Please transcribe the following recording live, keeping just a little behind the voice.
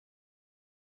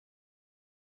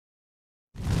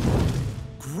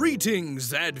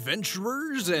Greetings,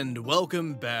 adventurers, and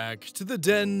welcome back to the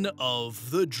Den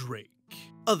of the Drake.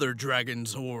 Other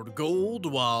dragons hoard gold,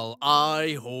 while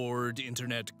I hoard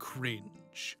internet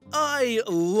cringe. I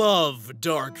love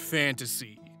dark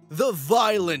fantasy. The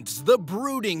violence, the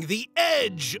brooding, the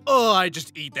edge. Oh, I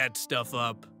just eat that stuff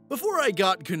up. Before I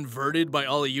got converted by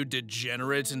all of you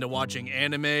degenerates into watching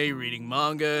anime, reading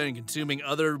manga, and consuming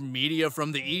other media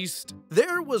from the East,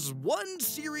 there was one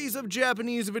series of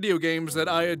Japanese video games that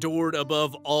I adored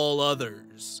above all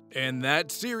others. And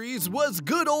that series was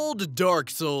good old Dark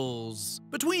Souls.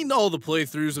 Between all the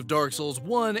playthroughs of Dark Souls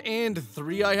 1 and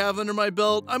 3 I have under my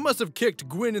belt, I must have kicked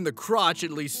Gwyn in the crotch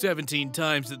at least 17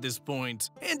 times at this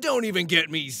point. And don't even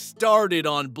get me started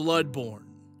on Bloodborne.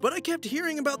 But I kept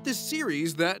hearing about this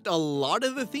series that a lot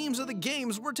of the themes of the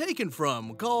games were taken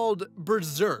from, called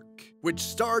Berserk, which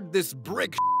starred this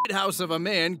brick house of a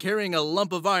man carrying a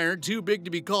lump of iron too big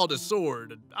to be called a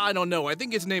sword. I don't know, I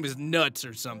think his name is Nuts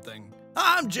or something.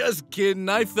 I'm just kidding,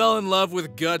 I fell in love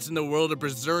with guts in the world of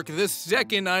Berserk the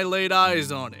second I laid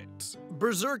eyes on it.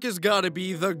 Berserk has gotta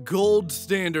be the gold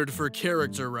standard for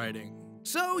character writing.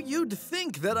 So you'd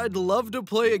think that I'd love to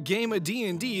play a game of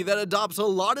D&D that adopts a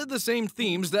lot of the same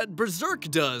themes that Berserk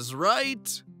does,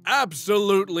 right?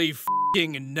 Absolutely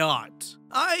f***ing not.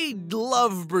 I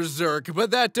love Berserk, but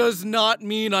that does not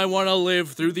mean I want to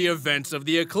live through the events of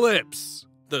the eclipse.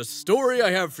 The story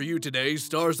I have for you today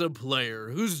stars a player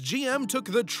whose GM took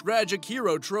the tragic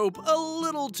hero trope a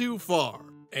little too far,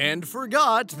 and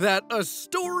forgot that a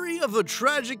story of a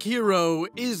tragic hero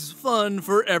is fun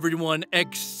for everyone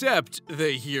except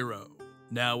the hero.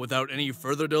 Now, without any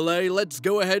further delay, let's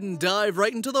go ahead and dive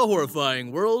right into the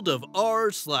horrifying world of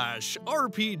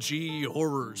r/RPG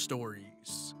horror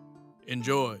stories.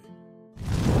 Enjoy.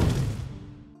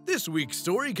 This week's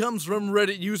story comes from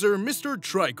Reddit user Mr.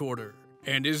 Tricorder,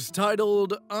 and is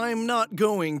titled, "I'm Not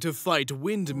Going to Fight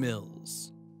Windmills."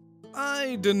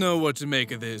 I don't know what to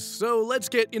make of this, so let's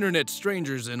get internet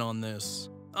strangers in on this.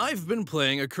 I've been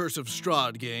playing a Curse of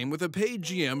Strahd game with a paid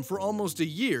GM for almost a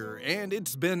year, and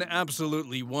it's been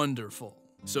absolutely wonderful.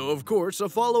 So of course, a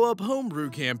follow-up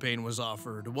homebrew campaign was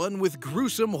offered, one with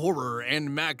gruesome horror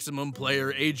and maximum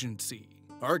player agency.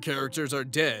 Our characters are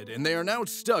dead, and they are now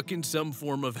stuck in some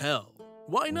form of hell.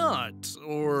 Why not?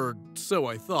 Or so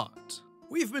I thought.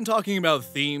 We've been talking about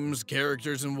themes,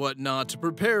 characters, and whatnot to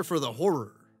prepare for the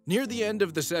horror. Near the end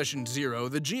of the session 0,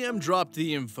 the GM dropped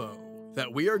the info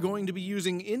that we are going to be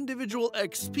using individual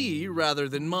XP rather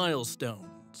than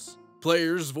milestones.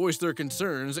 Players voiced their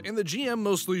concerns, and the GM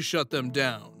mostly shut them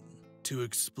down. To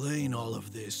explain all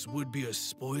of this would be a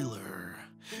spoiler.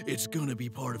 It's gonna be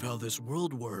part of how this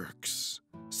world works.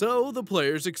 So the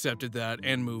players accepted that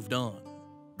and moved on.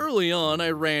 Early on,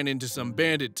 I ran into some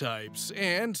bandit types,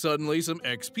 and suddenly some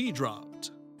XP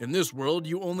dropped. In this world,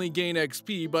 you only gain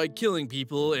XP by killing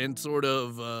people and sort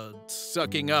of,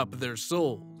 sucking up their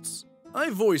souls.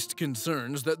 I voiced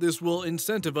concerns that this will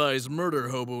incentivize murder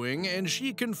hoboing, and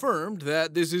she confirmed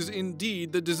that this is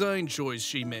indeed the design choice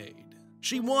she made.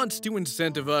 She wants to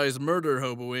incentivize murder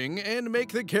hoboing and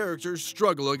make the characters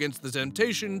struggle against the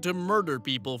temptation to murder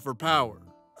people for power.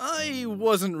 I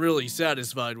wasn't really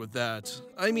satisfied with that.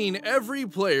 I mean, every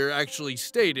player actually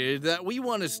stated that we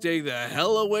want to stay the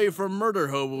hell away from murder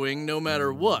hoboing no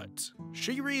matter what.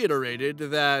 She reiterated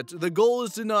that the goal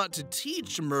is not to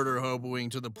teach murder hoboing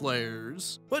to the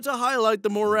players, but to highlight the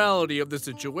morality of the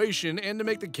situation and to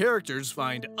make the characters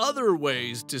find other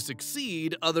ways to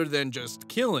succeed other than just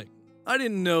killing. I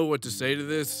didn't know what to say to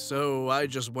this, so I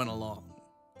just went along.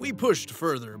 We pushed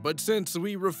further, but since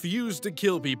we refused to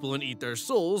kill people and eat their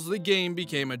souls, the game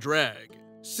became a drag.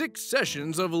 6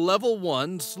 sessions of level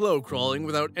 1 slow crawling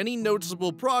without any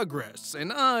noticeable progress,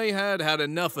 and I had had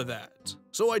enough of that.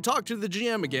 So I talked to the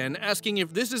GM again, asking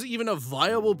if this is even a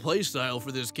viable playstyle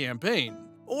for this campaign,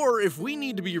 or if we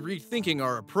need to be rethinking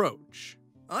our approach.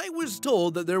 I was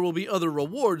told that there will be other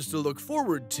rewards to look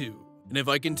forward to, and if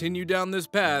I continue down this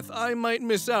path, I might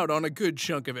miss out on a good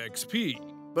chunk of XP.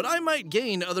 But I might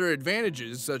gain other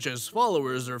advantages such as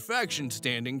followers or faction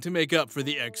standing to make up for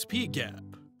the XP gap.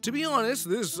 To be honest,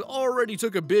 this already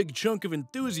took a big chunk of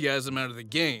enthusiasm out of the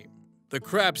game. The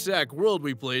crapsack world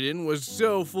we played in was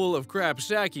so full of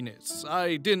crapsackiness,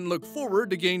 I didn't look forward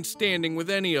to gain standing with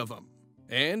any of them.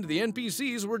 And the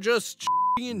NPCs were just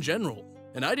shitty in general,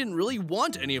 and I didn't really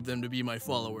want any of them to be my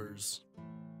followers.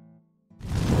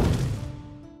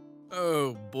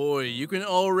 Oh boy, you can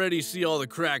already see all the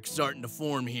cracks starting to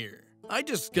form here. I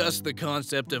discussed the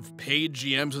concept of paid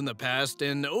GMs in the past,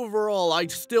 and overall I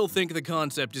still think the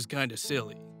concept is kinda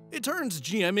silly. It turns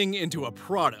GMing into a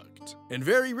product. perfect. And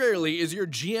very rarely is your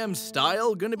GM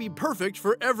style gonna be perfect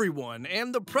for everyone,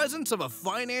 and the presence of a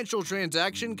financial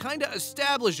transaction kinda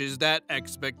establishes that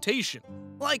expectation.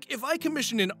 Like, if I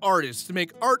commission an artist to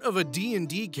make art of a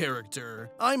D&D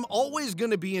character, I'm always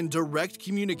gonna be in direct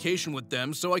communication with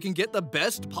them so I can get the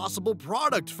best possible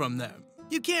product from them.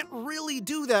 You can't really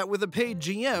do that with a paid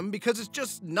GM because it's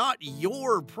just not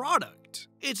your product.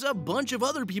 It's a bunch of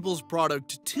other people's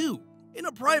product too. In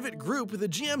a private group, the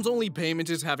GM's only payment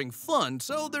is having fun,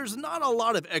 so there's not a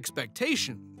lot of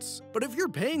expectations. But if you're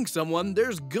paying someone,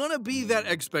 there's gonna be that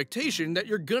expectation that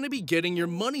you're gonna be getting your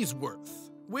money's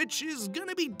worth, which is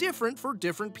gonna be different for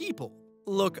different people.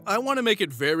 Look, I want to make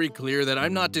it very clear that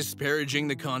I'm not disparaging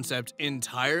the concept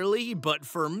entirely, but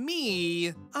for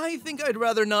me, I think I'd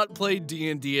rather not play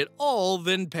D&D at all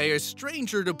than pay a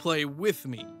stranger to play with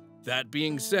me. That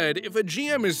being said, if a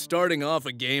GM is starting off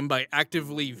a game by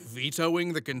actively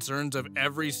vetoing the concerns of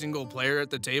every single player at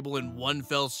the table in one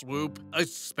fell swoop,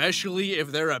 especially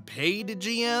if they're a paid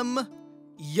GM,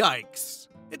 yikes.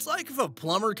 It's like if a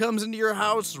plumber comes into your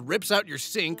house, rips out your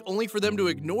sink, only for them to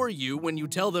ignore you when you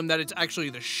tell them that it's actually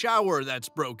the shower that's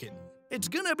broken. It's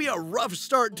gonna be a rough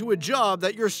start to a job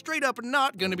that you're straight up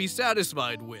not gonna be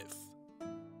satisfied with.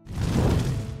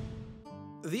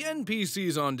 The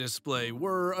NPCs on display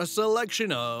were a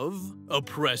selection of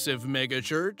Oppressive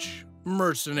Megachurch,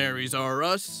 Mercenaries Are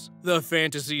Us, the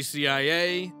Fantasy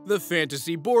CIA, the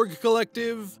Fantasy Borg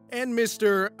Collective, and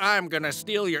Mr. I'm gonna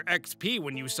steal your XP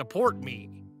when you support me.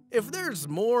 If there's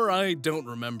more, I don't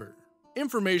remember.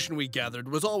 Information we gathered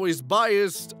was always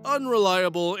biased,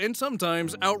 unreliable, and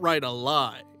sometimes outright a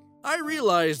lie. I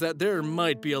realized that there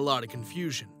might be a lot of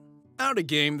confusion. Out of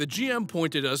game, the GM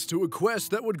pointed us to a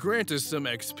quest that would grant us some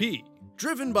XP.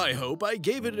 Driven by hope, I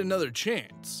gave it another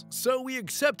chance, so we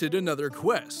accepted another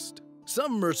quest.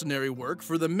 Some mercenary work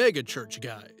for the Megachurch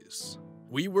guys.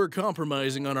 We were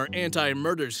compromising on our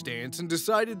anti-murder stance and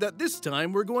decided that this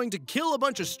time we're going to kill a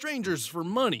bunch of strangers for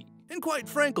money. And quite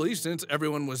frankly, since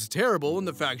everyone was terrible and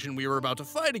the faction we were about to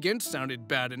fight against sounded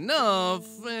bad enough,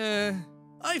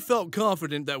 I felt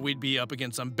confident that we'd be up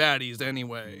against some baddies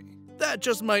anyway. That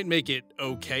just might make it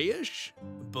okay-ish.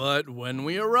 But when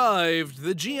we arrived,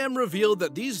 the GM revealed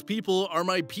that these people are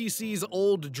my PC's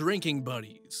old drinking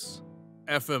buddies,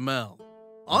 FML.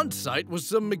 On site was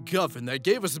some MacGuffin that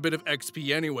gave us a bit of XP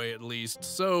anyway at least,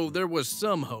 so there was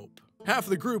some hope. Half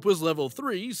the group was level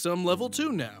 3, some level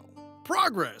 2 now.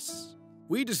 Progress!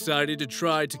 We decided to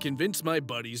try to convince my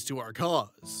buddies to our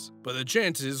cause, but the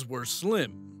chances were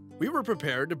slim. We were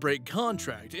prepared to break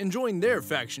contract and join their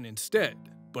faction instead.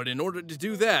 But in order to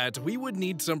do that, we would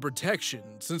need some protection,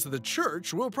 since the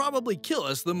church will probably kill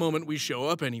us the moment we show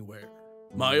up anywhere.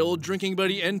 My old drinking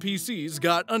buddy NPCs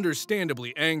got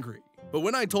understandably angry, but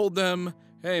when I told them,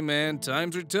 hey man,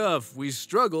 times are tough, we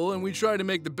struggle and we try to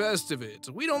make the best of it,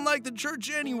 we don't like the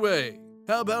church anyway.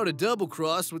 How about a double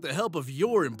cross with the help of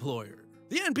your employer?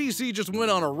 The NPC just went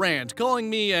on a rant, calling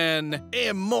me an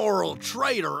immoral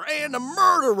traitor and a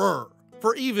murderer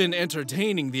for even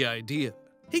entertaining the idea.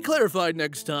 He clarified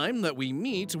next time that we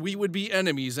meet, we would be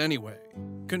enemies anyway.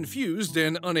 Confused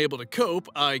and unable to cope,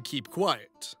 I keep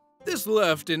quiet. This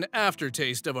left an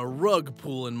aftertaste of a rug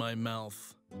pull in my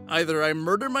mouth. Either I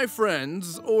murder my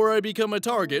friends, or I become a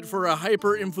target for a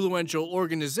hyper-influential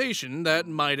organization that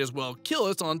might as well kill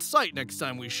us on sight next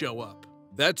time we show up.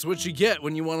 That's what you get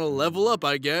when you want to level up,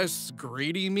 I guess.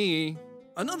 Greedy me.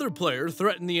 Another player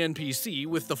threatened the NPC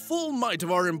with the full might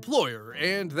of our employer,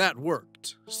 and that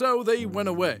worked. So they went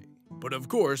away. But of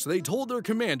course, they told their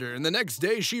commander, and the next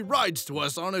day she rides to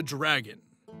us on a dragon.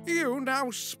 You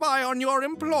now spy on your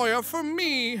employer for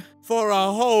me for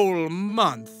a whole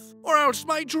month, or else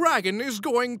my dragon is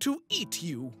going to eat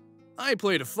you. I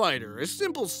played a fighter, a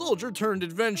simple soldier turned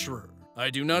adventurer. I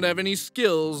do not have any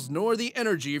skills, nor the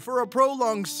energy for a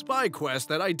prolonged spy quest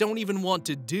that I don't even want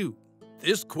to do.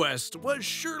 This quest was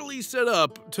surely set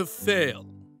up to fail.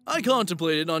 I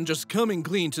contemplated on just coming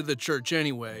clean to the church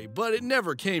anyway, but it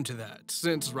never came to that,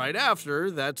 since right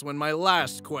after, that's when my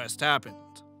last quest happened.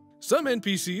 Some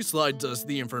NPC slides us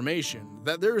the information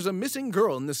that there is a missing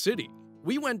girl in the city.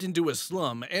 We went into a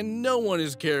slum and no one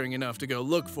is caring enough to go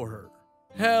look for her.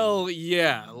 Hell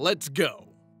yeah, let's go.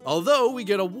 Although we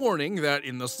get a warning that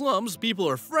in the slums people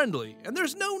are friendly and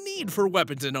there's no need for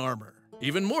weapons and armor.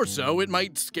 Even more so, it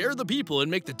might scare the people and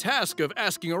make the task of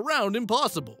asking around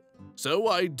impossible. So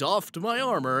I doffed my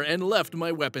armor and left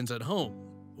my weapons at home.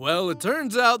 Well, it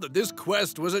turns out that this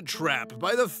quest was a trap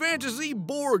by the Fantasy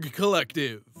Borg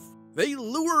Collective. They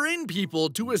lure in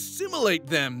people to assimilate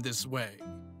them this way.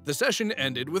 The session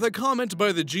ended with a comment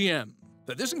by the GM.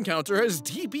 that this encounter has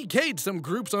TPK'd some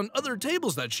groups on other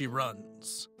tables that she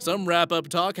runs. Some wrap-up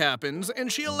talk happens,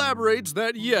 and she elaborates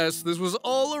that yes, this was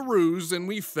all a ruse and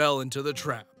we fell into the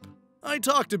trap. I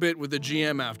talked a bit with the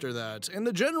GM after that, and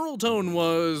the general tone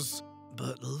was,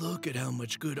 "But look at how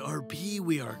much good RP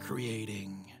we are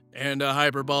creating." And a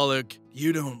hyperbolic,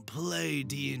 "You don't play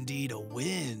D&D to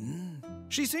win."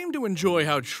 She seemed to enjoy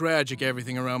how tragic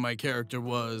everything around my character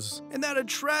was, and that a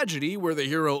tragedy where the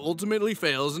hero ultimately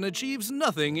fails and achieves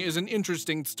nothing is an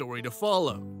interesting story to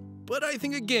follow. But I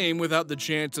think a game without the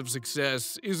chance of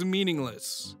success is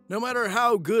meaningless, no matter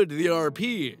how good the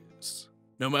RP is.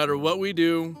 No matter what we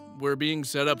do, we're being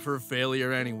set up for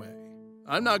failure anyway.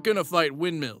 I'm not gonna fight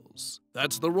windmills.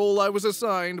 That's the role I was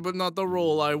assigned, but not the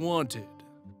role I wanted.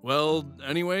 Well,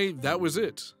 anyway, that was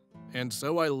it. And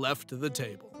so I left the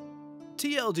table.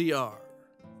 TLDR,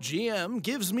 GM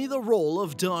gives me the role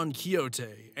of Don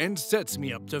Quixote and sets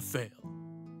me up to fail.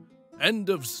 End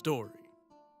of story.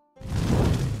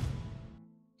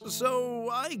 So,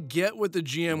 I get what the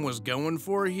GM was going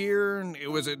for here. It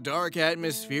was a dark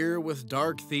atmosphere with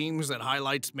dark themes that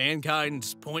highlights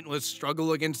mankind's pointless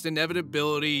struggle against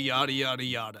inevitability, yada yada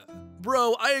yada.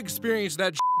 Bro, I experience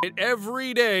that shit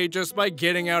every day just by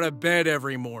getting out of bed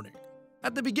every morning.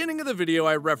 At the beginning of the video,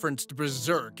 I referenced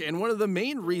Berserk, and one of the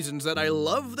main reasons that I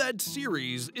love that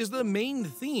series is the main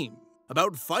theme,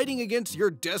 about fighting against your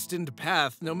destined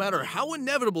path no matter how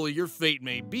inevitable your fate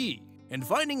may be, and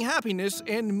finding happiness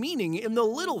and meaning in the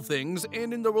little things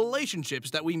and in the relationships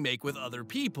that we make with other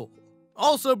people.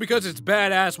 Also because it's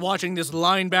badass watching this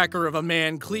linebacker of a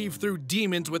man cleave through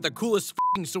demons with the coolest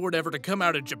f***ing sword ever to come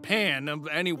out of Japan.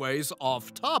 Anyways,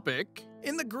 off topic.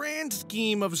 In the grand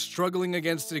scheme of struggling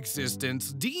against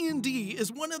existence, D&D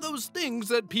is one of those things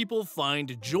that people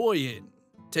find joy in.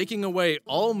 Taking away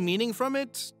all meaning from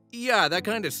it? Yeah, that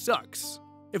kinda sucks.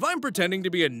 If I'm pretending to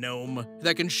be a gnome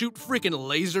that can shoot freaking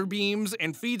laser beams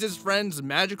and feeds his friends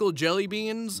magical jelly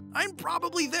beans, I'm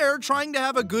probably there trying to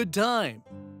have a good time.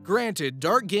 Granted,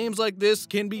 dark games like this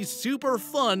can be super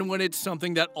fun when it's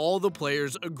something that all the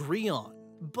players agree on.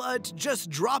 But just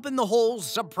dropping the whole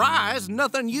 "surprise,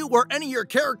 nothing you or any of your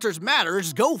characters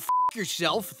matters, go f***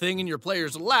 yourself" thing in your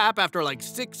player's lap after like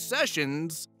 6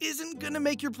 sessions isn't gonna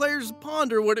make your players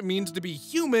ponder what it means to be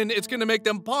human, it's gonna make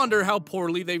them ponder how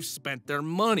poorly they've spent their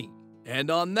money.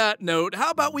 And on that note, how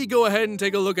about we go ahead and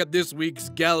take a look at this week's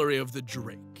Gallery of the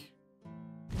Drake.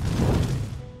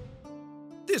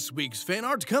 This week's fan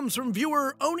art comes from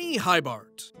viewer Oni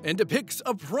Hybart and depicts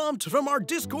a prompt from our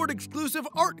Discord exclusive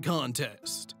art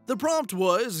contest. The prompt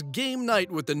was "Game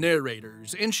night with the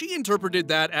narrators," and she interpreted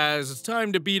that as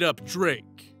 "time to beat up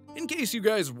Drake." In case you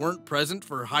guys weren't present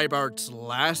for Hybart's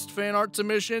last fan art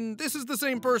submission, this is the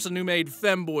same person who made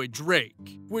Femboy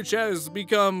Drake, which has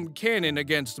become canon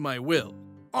against my will.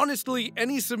 Honestly,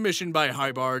 any submission by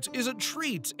Hybart is a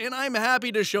treat, and I'm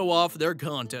happy to show off their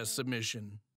contest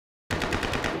submission.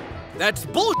 That's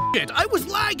bullshit! I was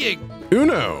lagging!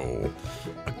 Uno!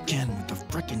 Again with the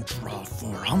frickin' draw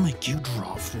 4. I'll make you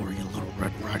draw 4, you little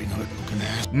Red Riding Hood looking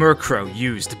ass. Murkrow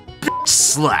used bitch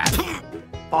slap.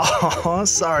 Oh,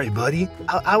 sorry, buddy.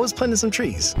 I was planting some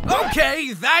trees.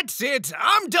 Okay, that's it!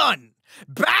 I'm done!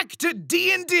 Back to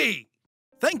D&D!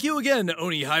 Thank you again,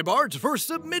 Oni Hybart, for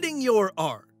submitting your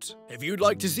art. If you'd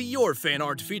like to see your fan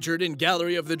art featured in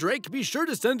Gallery of the Drake, be sure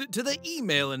to send it to the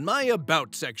email in my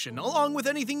About section, along with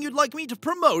anything you'd like me to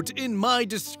promote in my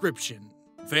description.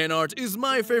 Fan art is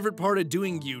my favorite part of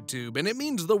doing YouTube, and it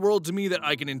means the world to me that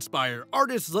I can inspire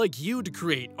artists like you to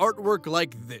create artwork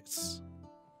like this.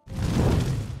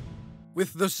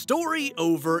 With the story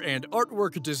over and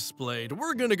artwork displayed,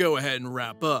 we're gonna go ahead and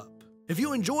wrap up. If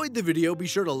you enjoyed the video, be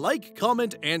sure to like,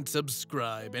 comment, and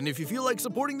subscribe. And if you feel like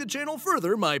supporting the channel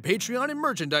further, my Patreon and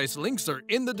merchandise links are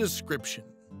in the description.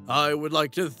 I would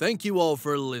like to thank you all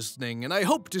for listening, and I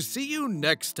hope to see you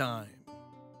next time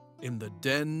in the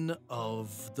Den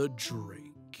of the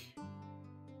Drake.